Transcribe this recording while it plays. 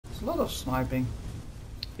a lot of sniping.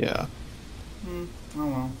 Yeah. Oh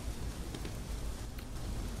well.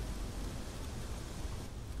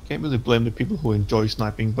 Can't really blame the people who enjoy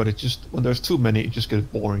sniping, but it just when there's too many, it just gets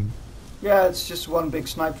boring. Yeah, it's just one big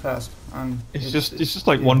snipe fest, and It's just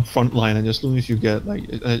like one front line, and as soon as you get like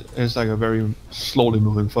it's like a very slowly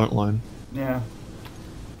moving front line. Yeah.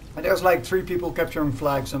 And there's like 3 people capturing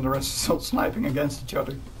flags, and the rest is all sniping against each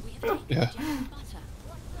other. Yeah.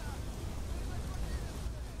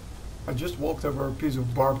 I just walked over a piece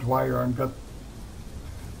of barbed wire and got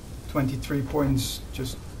 23 points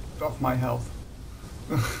just off my health.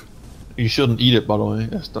 You shouldn't eat it, by the way.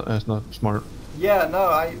 That's not smart. Yeah, no,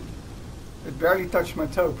 it barely touched my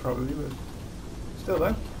toe probably, but still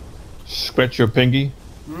though. Scratch your pinky.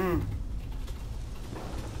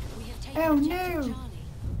 Oh no!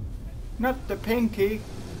 Not the pinky.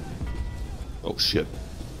 Oh shit.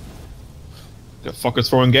 The fucker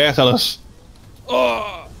throwing gas at us.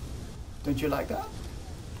 Oh! Don't you like that?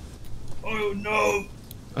 Oh no!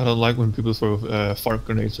 I don't like when people throw fart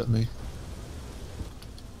grenades at me.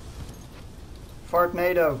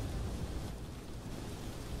 Fartnado.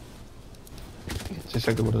 It's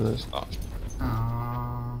exactly what it is. Oh.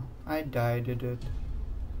 Ah, I died at it.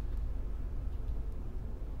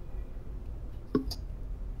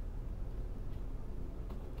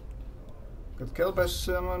 Got killed by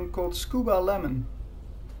someone called Scuba Lemon.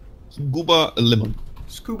 Scuba lemon.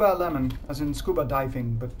 Scuba Lemon, as in scuba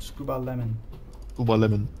diving, but Scuba Lemon. Scuba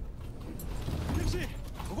lemon.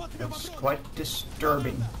 That's quite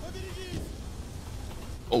disturbing.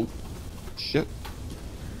 Oh, shit.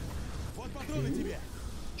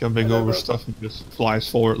 Jumping over stuff and just flies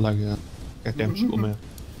forward like a goddamn Superman.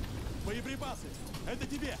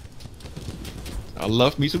 I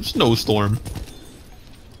love me some snowstorm.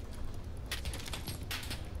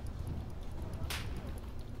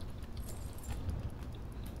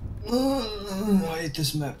 I hate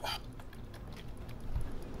this map.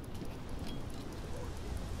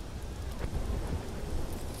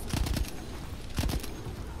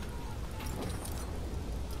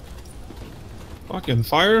 Fucking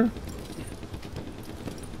fire?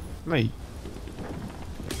 Mate.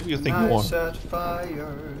 What do you think you I want? set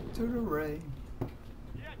fire to the rain.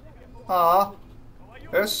 Ah,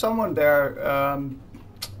 there's someone there.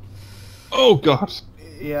 Oh god!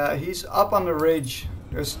 Yeah, he's up on the ridge.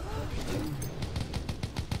 There's.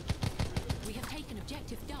 We have taken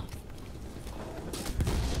objective Duff.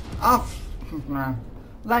 Ah, nah.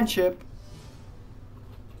 Land ship.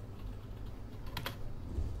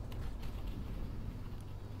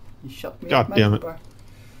 He shot me. God at my damn it. bar.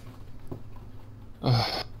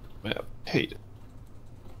 Man, I hate it.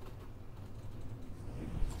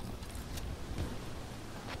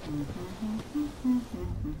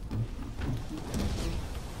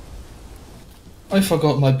 I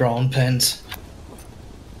forgot my brown pants.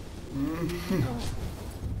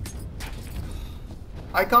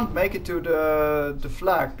 I can't make it to the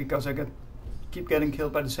flag because I keep getting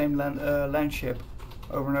killed by the same land ship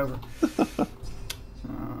over and over.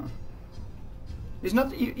 He's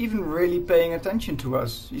not even really paying attention to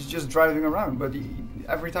us. He's just driving around, but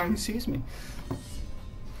every time he sees me.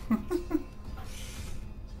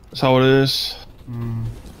 That's how it is.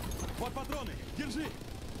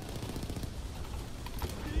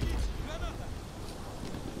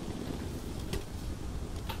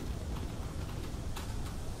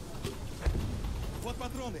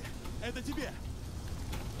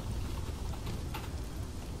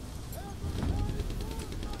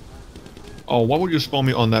 Oh, why would you spawn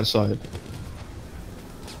me on that side?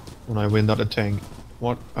 When I win that a tank.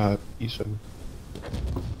 What? ISO.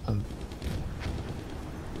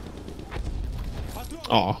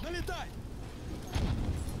 Oh.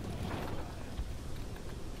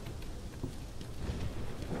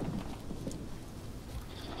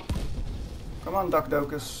 Come on, Doc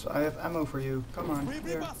Docus. I have ammo for you. Come on.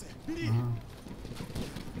 Here.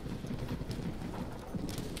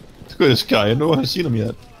 Look at this guy. I haven't seen him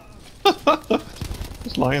yet.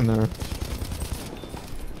 Just lying there.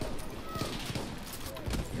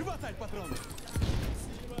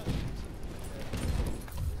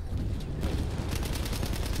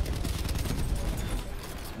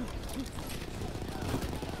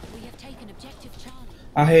 We have taken objective Charlie.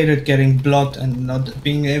 I hated getting blocked and not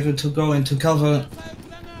being able to go into cover.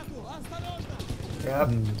 Yep.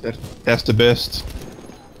 That's the best.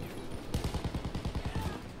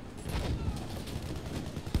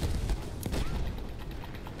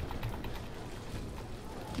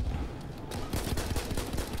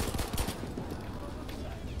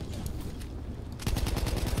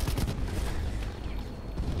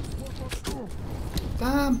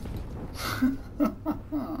 Damn.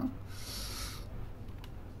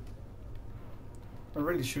 I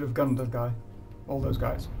really should have gunned that guy. All those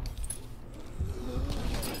guys.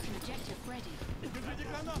 Taking objective ready.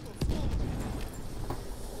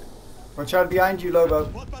 Watch out behind you, Lobo.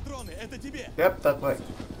 Вот патроны, это тебе. Yep, that way.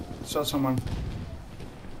 Saw someone.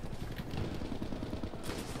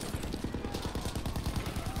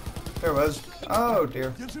 There was. Oh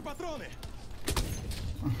dear. Держи патроны.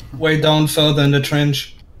 Way down further in the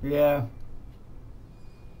trench. Yeah.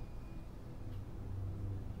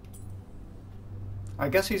 I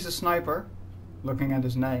guess he's a sniper, looking at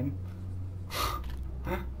his name.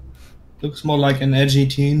 Looks more like an edgy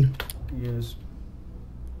teen. He is.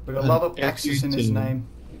 With a lot of X's in his team. name.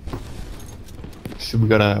 Should we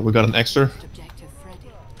got an extra? Objective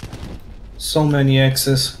ready. So many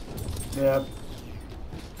X's. Yep.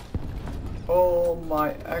 All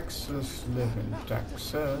my exes live in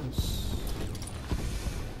Texas.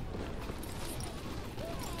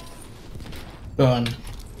 Burn.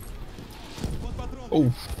 Вот патроны. Oh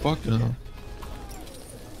fuck no.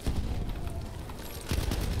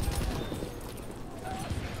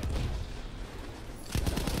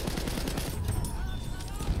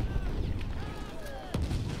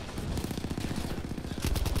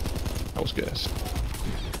 That was gas.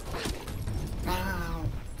 Ow.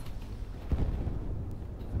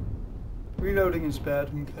 Reloading is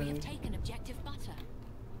bad, We okay. have taken objective butter.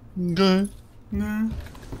 Okay. No.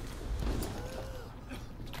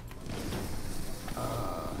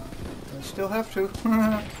 I still have to.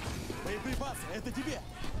 Боеприпасы, это тебе.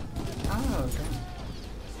 Ah, okay.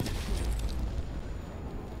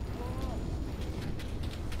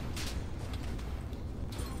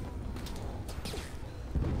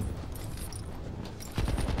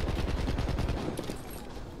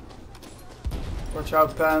 Watch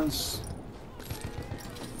out, pants.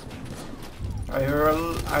 I hear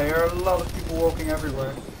a lot of people walking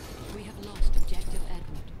everywhere. We have lost objective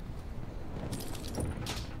Edward.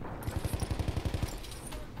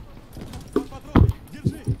 Патроны,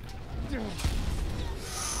 держи.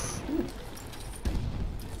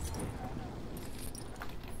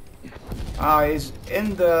 Ah, he's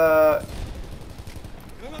in the.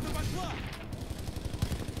 Граната пошла.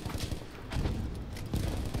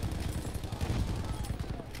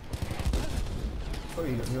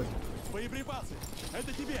 Oi, oi. Боеприпасы,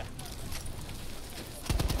 это тебе.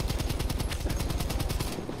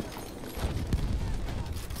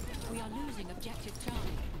 We are losing objective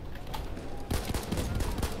Charlie.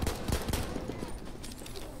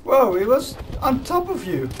 Whoa, he was on top of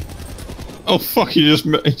you. Oh fuck! He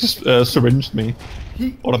just syringed me.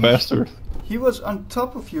 He What a bastard. He was on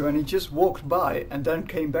top of you and he just walked by and then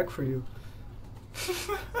came back for you.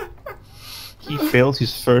 He failed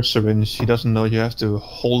his first syringe. He doesn't know you have to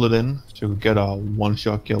hold it in to get a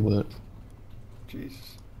one-shot kill with it.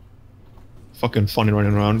 Jesus. Fucking funny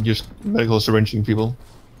running around, just medical syringing people.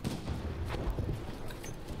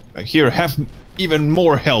 Like, here, have even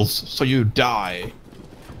more health, so you die.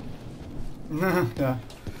 Yeah.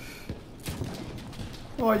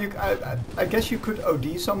 Well, I guess you could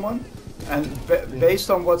OD someone, and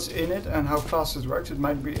based on what's in it and how fast it works, it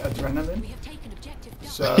might be adrenaline. We have taken objective Delta.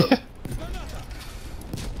 So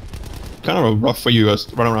Kind of rough for you guys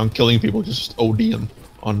to run around killing people, just ODing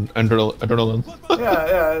on adrenaline.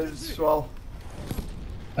 yeah, it's, well,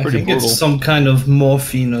 I Pretty think brutal. it's some kind of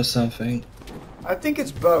morphine or something. I think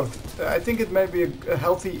it's both. I think it may be a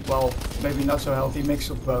healthy, well, maybe not so healthy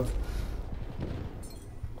mix of both.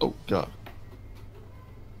 Oh god.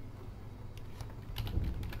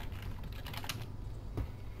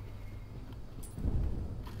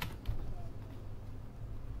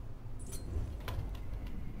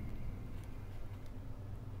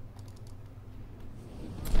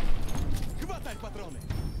 Хватай патроны.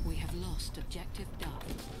 We have lost objective Dark.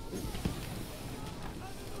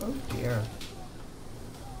 Oh dear.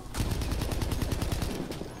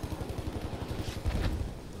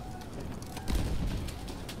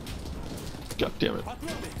 God damn it.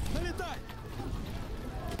 Патроны, налетай.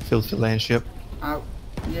 Filthy landship.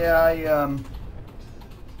 Yeah,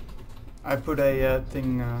 I put a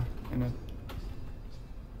thing in it.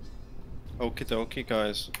 Okie dokie,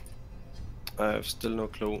 guys. I have still no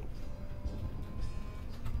clue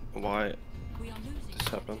why We are losing this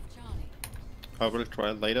happened. objective Charlie. I will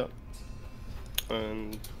try later.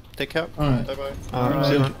 And take care. Alright. Bye bye. Alright.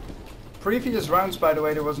 See you, man. Previous rounds, by the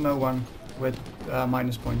way, there was no one with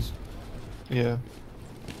minus points. Yeah.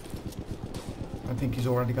 I think he's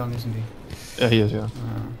already gone, isn't he? Yeah, he is, yeah.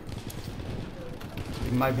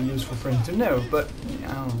 It might be useful for him to know, but you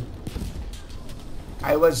know,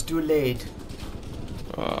 I was too late.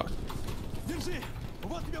 Держи.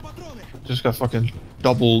 Вот тебе патроны. Just got fucking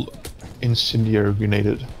double incendiary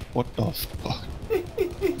grenaded. What the fuck?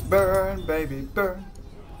 Burn, baby, burn.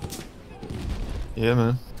 Yeah,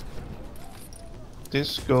 man.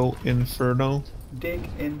 Disco Inferno. Dig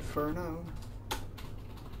Inferno.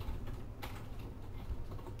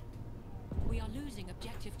 We are losing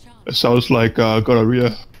objective Charlie. It sounds like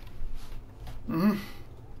gonorrhea. Mm-hmm.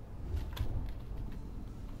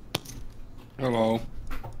 Hello.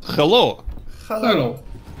 Hello. Hello.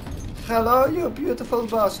 Hello, you beautiful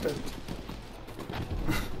bastard.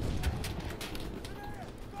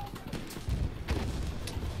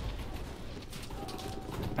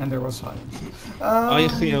 And there was silence. I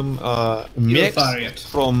am You're Max fired.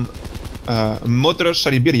 from Mother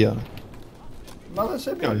Siberia. Mother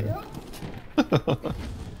Siberia?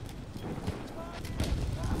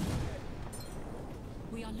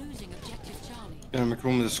 We are losing objective Charlie. Can I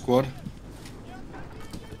come with the squad?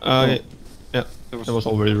 Yeah, That there was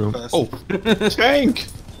already room. fast. Oh, tank!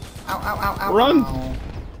 Ow, ow, ow, ow. Run! Ow.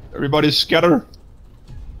 Everybody scatter.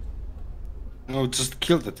 No, just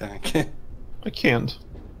kill the tank. I can't.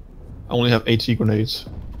 I only have 80 grenades.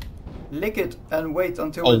 Lick it and wait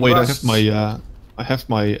until Oh it wait, rusts. I have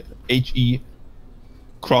my HE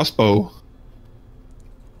crossbow.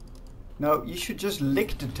 No, you should just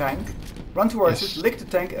lick the tank. Run towards Yes. it, lick the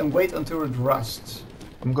tank and wait until it rusts.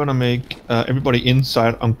 I'm gonna make everybody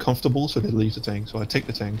inside uncomfortable so they leave the tank. So I take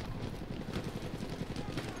the tank.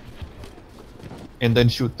 And then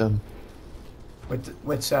shoot them.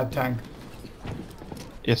 With said tank.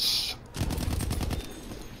 Yes.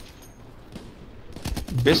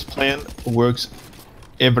 This plan works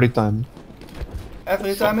every time.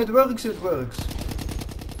 Every time it works, it works.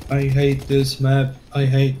 I hate this map. I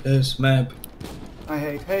hate this map. I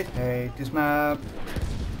hate this map.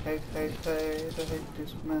 I hate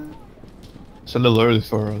this map. It's a little early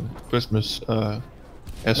for Christmas.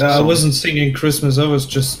 As I song. wasn't singing Christmas. I was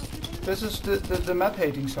just. This is the map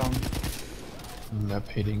hating song. Map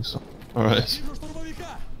hating song. Alright. Вижу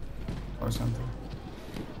штурмовика. Or something.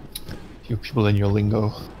 You people in your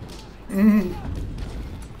lingo.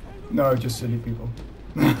 No, just silly people.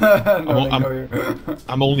 No, I'm- lingo here.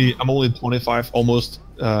 I'm only 25, almost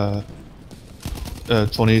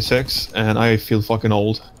 26, and I feel fucking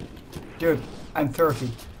old. Dude, I'm 30.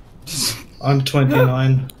 I'm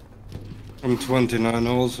 29. I'm 29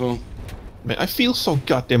 also. Man, I feel so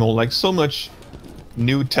goddamn old. Like so much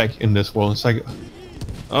new tech in this world. It's like,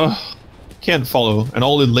 can't follow. And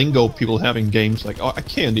all the lingo people have in games, like, oh, I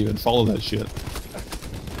can't even follow that shit.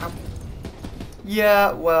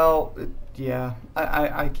 Yeah, well, yeah.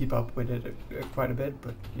 I keep up with it quite a bit,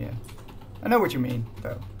 but yeah. I know what you mean,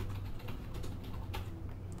 though.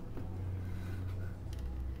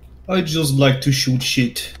 I just like to shoot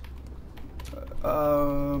shit.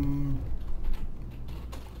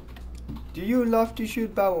 Do you love to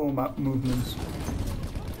shoot bowel movements?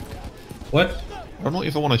 What? I don't know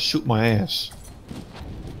if I want to shoot my ass.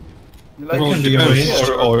 You like That to can be shoot-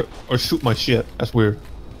 arranged. Or shoot my shit. That's weird.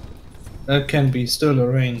 That can be still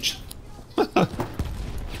arranged.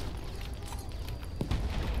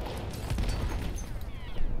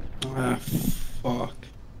 Ah, fuck.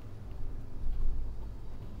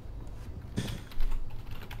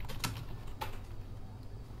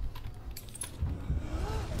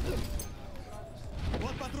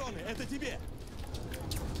 Вот патроны, это тебе.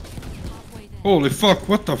 Halfway there. Holy fuck,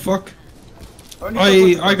 what the fuck?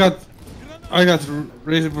 Only I got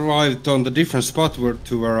revived on the different spot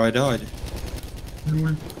where I died.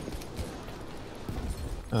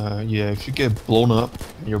 Yeah, if you get blown up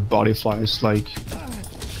and your body flies like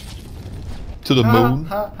to the moon,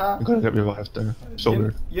 you're gonna get revived there. So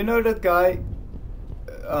weird. You know that guy?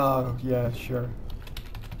 Yeah, sure.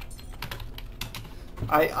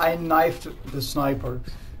 I knifed the sniper,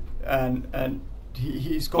 and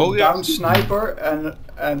he's called Oh, yeah. down sniper,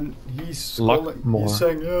 and he's Luck more. he's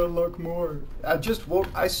saying yeah, luck more.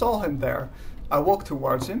 I saw him there. I walked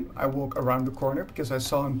towards him. I walk around the corner because I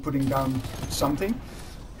saw him putting down something,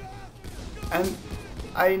 and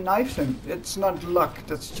I knifed him. It's not luck.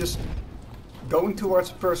 That's just going towards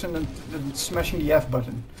a person and smashing the F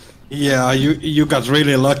button. Yeah, you got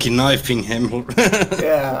really lucky knifing him.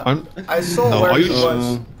 Yeah, I'm- I saw No, where are he you-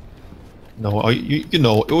 was. No, you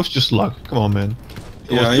know, it was just luck. Come on, man.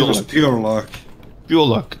 Yeah, it pure was luck. pure luck. Pure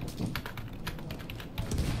luck.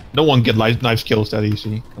 No one get knife kills that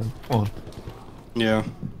easy. Come Yeah.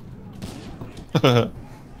 on.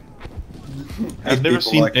 I've never people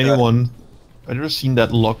seen like that. anyone. I've never seen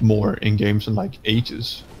that luck more in games in like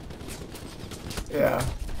ages. Yeah.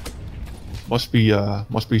 Must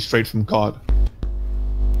be straight from God.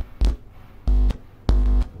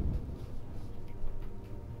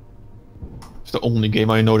 It's the only game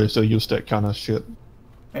I know that still use that kind of shit.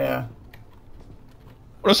 Yeah.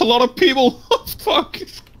 There's a lot of people! Fuck!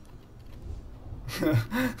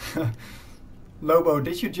 Lobo,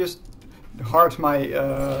 did you just heart my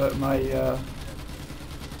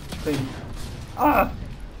thing? Ah!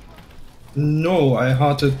 No, I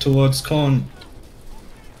hearted towards Korn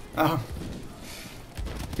Ah.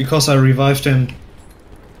 because I revived him.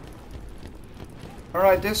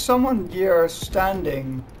 Alright, there's someone here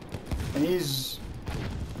standing, and he's,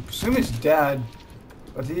 I presume he's dead,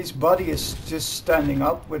 but his body is just standing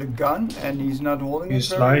up with a gun, and he's not holding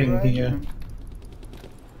He's it very lying right. here.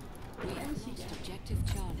 We have reached objective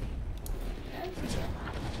Charlie.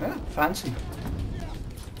 Yeah, fancy.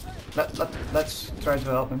 Let's try to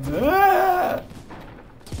help him. Ah!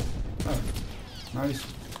 Oh, nice.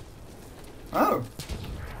 Oh!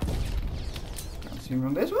 Can't see him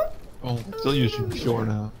from this one? Oh, still using shore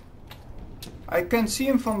now. I can see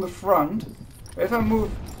him from the front. If I move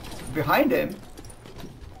behind him,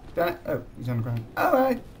 then oh, he's on the ground.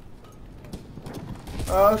 Alright.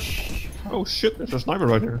 Oh Oh shit, there's a sniper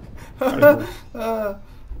right here. no,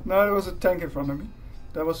 there was a tank in front of me.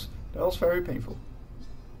 That was very painful.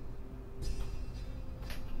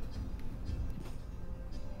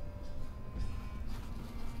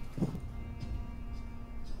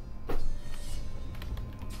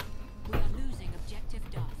 We are losing objective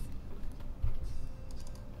Duff.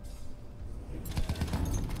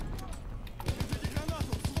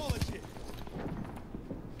 Гранату, сволочи!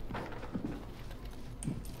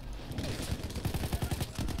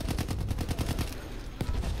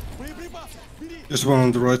 Боеприпасы, бери! There's one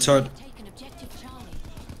on the right side. Taken objective Charlie.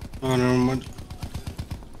 Oh, never mind.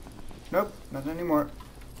 Nope, not anymore.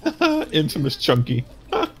 Infamous Chunky.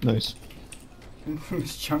 Nice.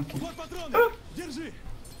 Infamous Chunky. Вот патроны! Держи!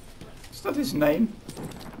 Is that his name?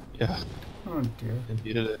 Yeah, Oh dear.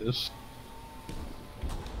 indeed it is.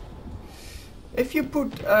 If you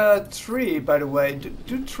put a tree, by the way,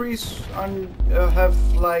 do trees have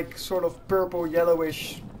like sort of purple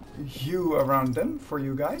yellowish hue around them for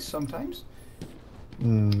you guys sometimes?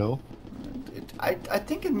 No. I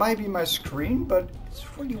think it might be my screen, but it's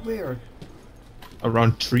really weird.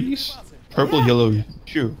 Around trees? Purple, Yeah. yellow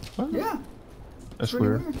hue. Huh? Yeah, That's it's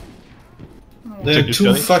really weird. There Check are this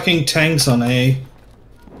two guy. fucking tanks on A.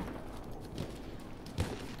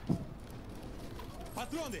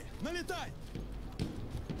 Патроны, налетай!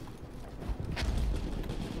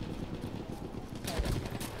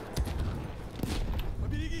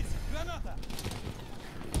 Поберегись! Граната!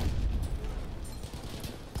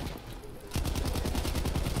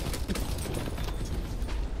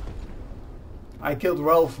 I killed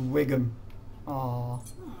Ralph Wiggum. Aww.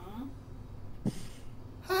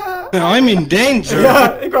 I'm in danger!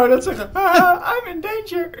 Ja, ik wou net zeggen. Ah, I'm in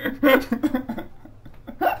danger.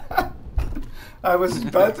 I was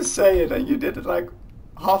about to say it and you did it like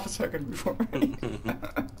half a second before me.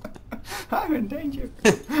 I'm in danger.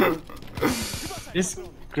 This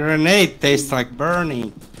grenade tastes like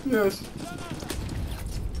burning. Yes.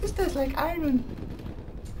 This tastes like iron.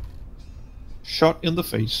 Shot in the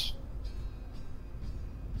face.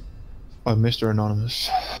 By Mr. Anonymous.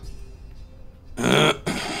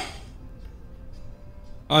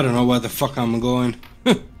 I don't know where the fuck I'm going.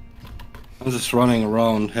 I'm just running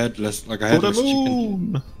around headless, like a For the headless chicken.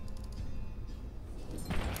 moon!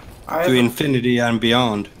 I To have infinity and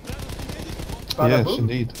beyond. Bada Yes, boom.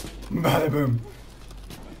 indeed. Bada boom.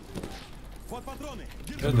 Вот патроны!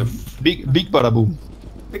 Where the f- Big bada boom.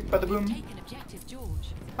 Big bada boom. Taken objective George.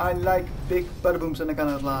 I like big bada booms and I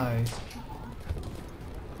cannot lie.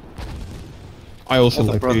 I also All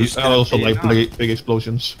the like brothers big, I also can't like be big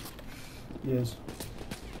explosions. Yes.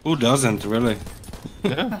 Who doesn't, really?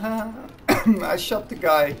 Yeah. I shot the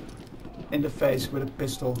guy in the face with a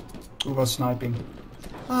pistol who was sniping.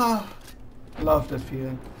 Ah, love that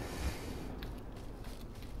feeling.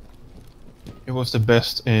 It was the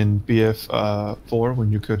best in BF4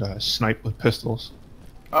 when you could snipe with pistols.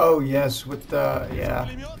 Oh yes, with the yeah.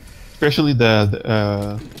 Пулемет! Especially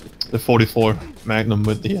the 44 Magnum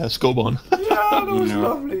with the scope on. Yeah, that was No.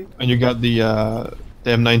 lovely. And you got the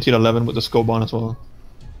M1911 with the scope on as well.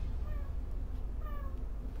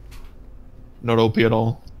 Not OP at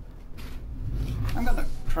all. I'm gonna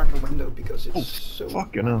crack a window because it's Oh, so.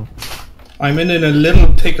 fuck, you know. I'm in a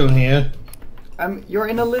little pickle here. You're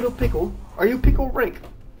in a little pickle. Are you Pickle Rick?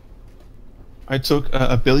 I took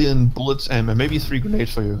a billion bullets and maybe 3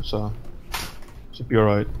 grenades for you, so should be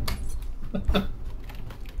alright.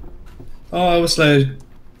 Oh, I was like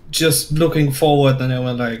just looking forward and there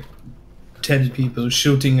were like 10 people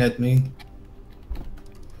shooting at me.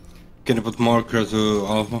 Can you put marker to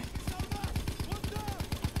Alpha?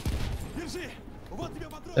 Держи!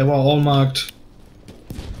 They were all marked.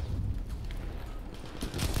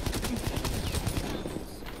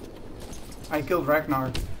 I killed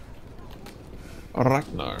Ragnar.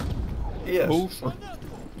 Ragnar. Yes. Oh, fuck.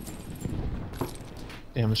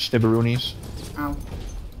 Damn stibberoonies. Ow.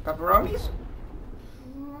 Pepperonis?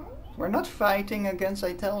 We're not fighting against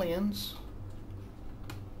Italians.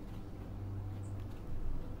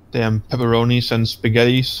 Damn pepperonis and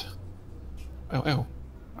spaghettis. Ow, ow.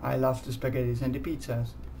 I love the spaghettis and the pizzas.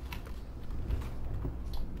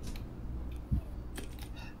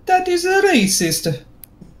 That is a racist.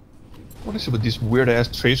 What is it with these weird ass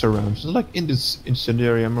tracer rounds? Is it like in this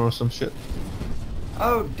incendiary ammo or some shit?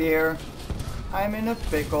 Oh dear. I'm in a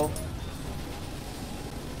pickle.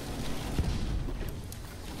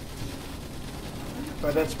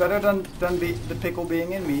 But that's better than the pickle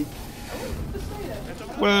being in me.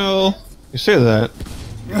 Well, you say that.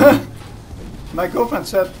 My girlfriend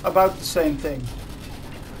said about the same thing.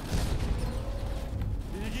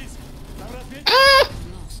 Берегись! Там разведчик!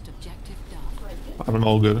 Lost objective Duff. I'm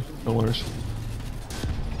all good. No worries.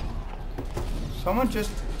 Someone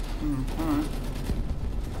just... alright.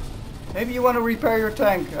 Maybe you want to repair your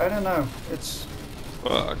tank. I don't know. It's...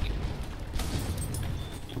 Fuck.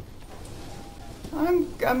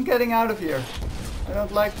 I'm getting out of here. I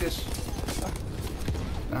don't like this.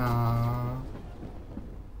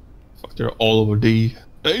 Fuck, they're all over D.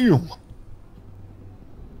 Damn.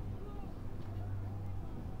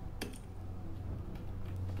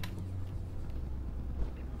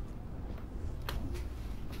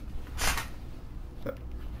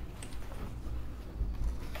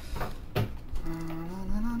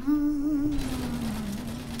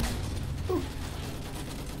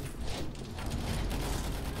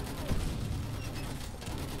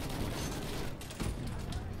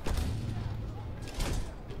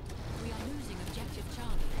 We are losing objective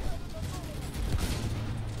Charlie.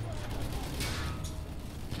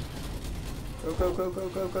 Go, go, go, go,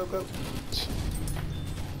 go, go, go.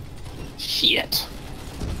 Shit.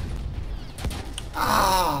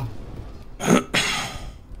 Ah!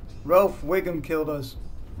 Ralph Wiggum killed us.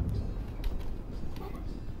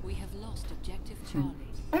 We have lost objective Charlie.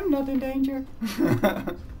 I'm not in danger.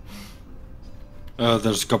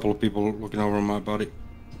 There's a couple of people looking over my body.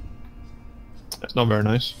 That's not very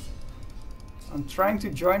nice. I'm trying to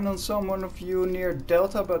join on someone of you near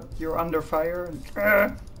Delta, but you're under fire. And,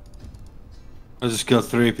 I just killed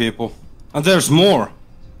 3 people. And there's more!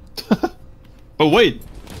 But wait,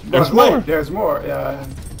 there's But wait, more. There's more, yeah.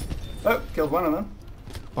 Oh, killed one of them.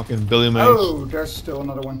 Fucking Billy Mays. Oh, there's still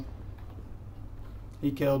another one. He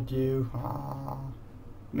killed you. Ah,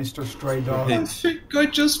 Mr. Stray Dog. I think I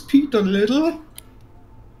just peed a little.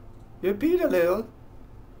 You beat a little.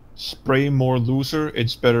 Spray more loser,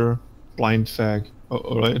 it's better. Blind fag. Oh,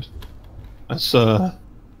 alright. That's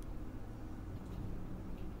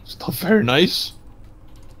it's not very nice.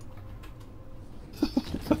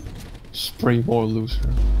 Spray more loser.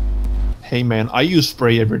 Hey man, I use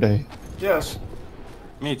spray every day. Yes.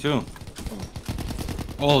 Me too.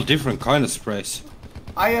 All different kind of sprays.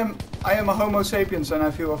 I am a Homo sapiens and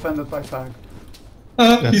I feel offended by fag.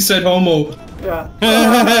 He said homo. Yeah.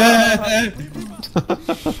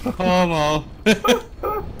 Homo.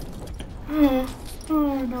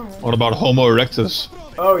 Oh no. What about Homo erectus?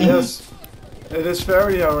 Oh yes. It is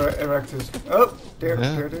very erectus. Oh, dear,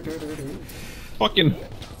 Yeah. dear. Fucking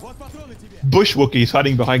Вот патроны тебе! bush Wookiees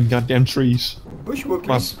hiding behind goddamn trees. Bush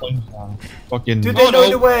Wookiees. Fucking Do they know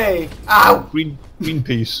the way? Ow!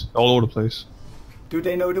 Greenpeace all over the place. Do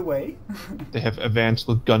they know the way? They have advanced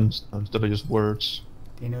with guns instead of just words.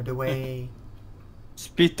 They know the way.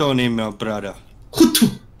 Spit on him, my brother.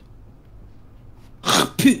 Hutu.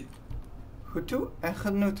 Hutu en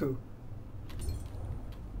Genutu.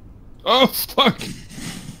 Oh fuck!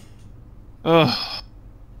 Ugh.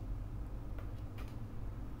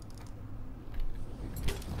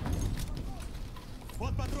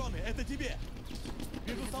 Вот патроны, это тебе!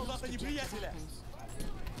 Вижу солдата неприятеля!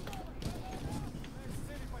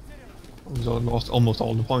 So I lost almost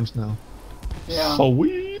all the points now. Yeah.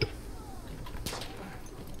 Sweet.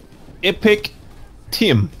 Epic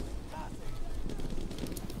team.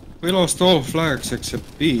 We lost all flags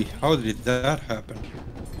except B. How did that happen?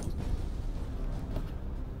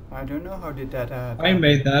 I don't know how did that happen. I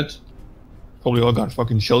made that. Probably all got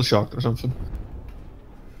fucking shell shocked or something.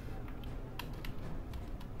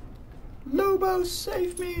 Lobo,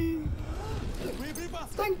 save me! Боеприпасы!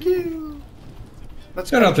 Thank you! Let's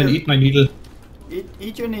Shut up and capture- eat my needle.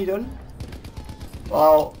 Eat your needle.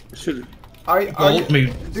 Well, Should are Gold you,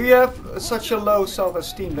 me. do you have such a low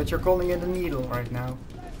self-esteem that you're calling it a needle right now?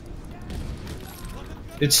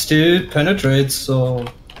 It still penetrates, so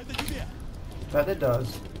That it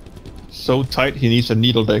does. So tight he needs a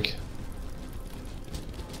needle deck.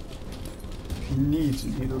 He needs a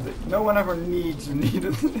needle dick. No one ever needs a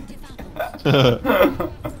needle dick.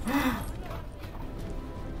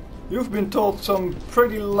 You've been told some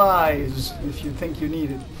pretty lies if you think you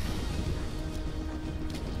need it.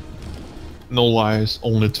 No lies,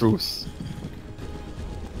 only truth.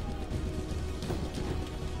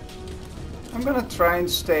 I'm gonna try and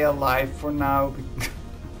stay alive for now.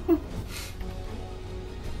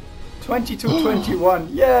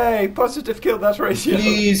 22-21. Yay! Positive kill death ratio.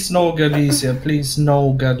 Please no Galicia, please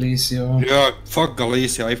no Galicia. Yeah, fuck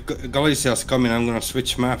Galicia. If Galicia's coming, I'm gonna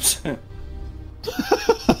switch maps.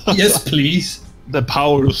 Yes, please. The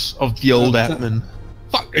powers of the old admin.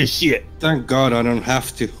 Fuck this shit. Thank God I don't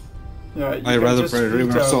have to. Yeah, you I'd can rather just play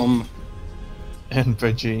River veto. Song. And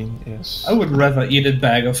Virgin, yes. I would rather eat a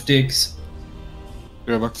bag of dicks.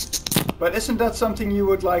 But isn't that something you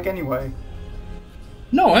would like anyway?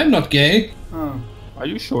 No, I'm not gay. Oh. Are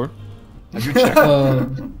you sure? Have you checked?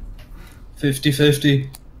 50-50.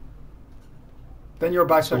 Then you're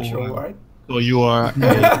bisexual, So, right? So you are.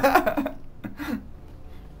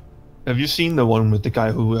 Have you seen the one with the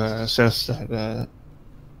guy who says that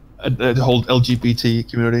the whole LGBT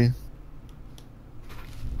community?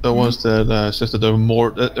 The ones that says that there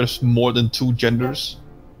are there's more than 2 genders,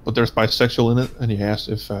 but there's bisexual in it, and he asks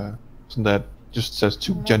if isn't that just says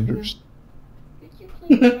 2 genders,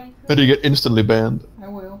 and you get instantly banned. I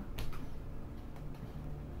will.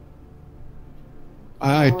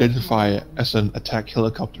 I identify as an attack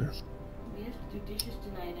helicopter. We have to do dishes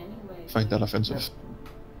tonight anyway. Find that offensive.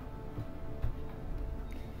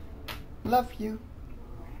 Love you.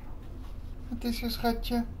 Het is een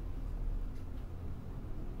schatje.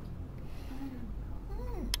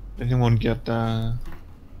 Anyone get?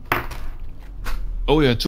 Oh yeah,